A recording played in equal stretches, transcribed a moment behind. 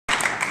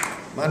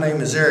My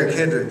name is Eric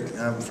Hedrick.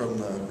 I'm from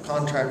the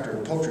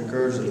Contractor Poultry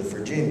Growers of the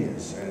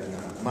Virginias,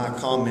 and my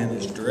comment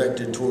is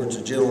directed towards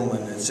a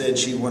gentleman that said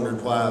she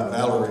wondered why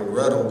Valerie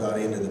Ruddle got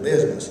into the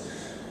business.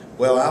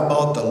 Well, I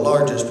bought the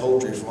largest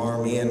poultry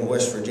farm in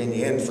West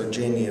Virginia and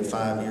Virginia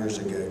 5 years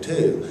ago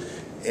too,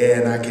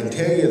 and I can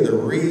tell you the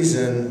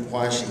reason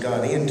why she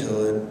got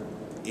into it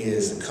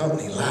is the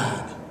company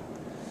lied.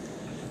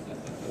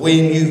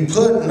 When you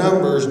put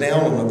numbers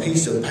down on a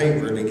piece of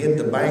paper to get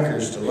the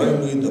bankers to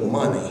loan you the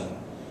money,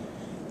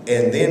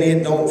 and then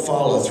it don't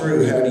follow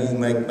through, how do you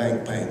make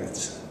bank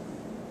payments?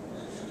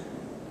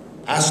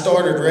 I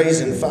started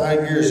raising 5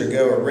 years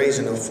ago,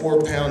 raising a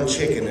 4-pound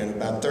chicken in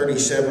about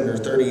 37 or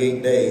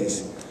 38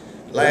 days.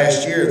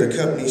 Last year, the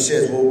company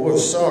says, well, we're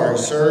sorry,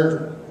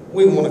 sir.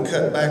 We want to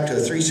cut back to a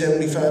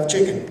 375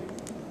 chicken.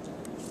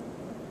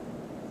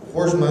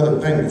 Where's my other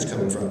payments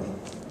coming from?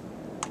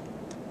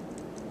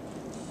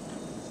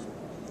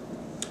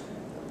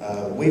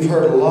 We've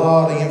heard a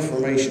lot of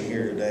information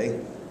here today,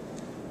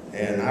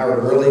 and I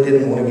really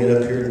didn't want to get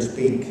up here and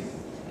speak.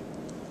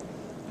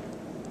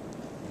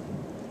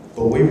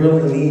 But we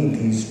really need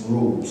these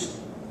rules,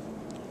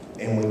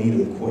 and we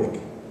need them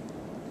quick.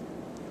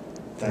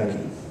 Thank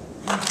you.